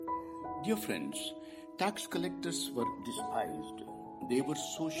Dear friends, tax collectors were despised. They were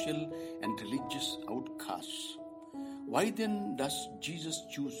social and religious outcasts. Why then does Jesus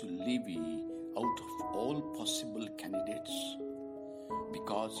choose Levi out of all possible candidates?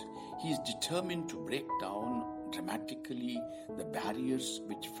 Because he is determined to break down dramatically the barriers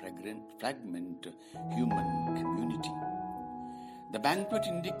which fragment human community. The banquet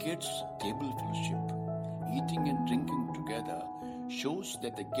indicates table fellowship. Eating and drinking together shows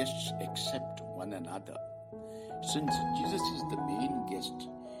that the guests accept one another. Since Jesus is the main guest,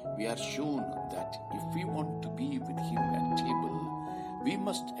 we are shown that if we want to be with him at table, we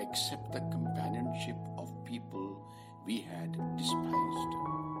must accept the companionship of people we had despised.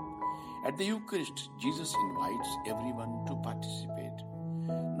 At the Eucharist, Jesus invites everyone to participate,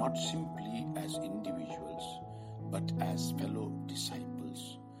 not simply as individuals, but as fellow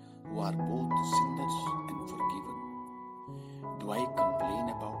disciples who are both sinners and forgiven. Do I complain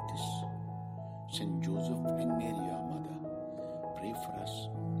about this? Saint Joseph and Mary, our Mother, pray for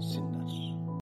us.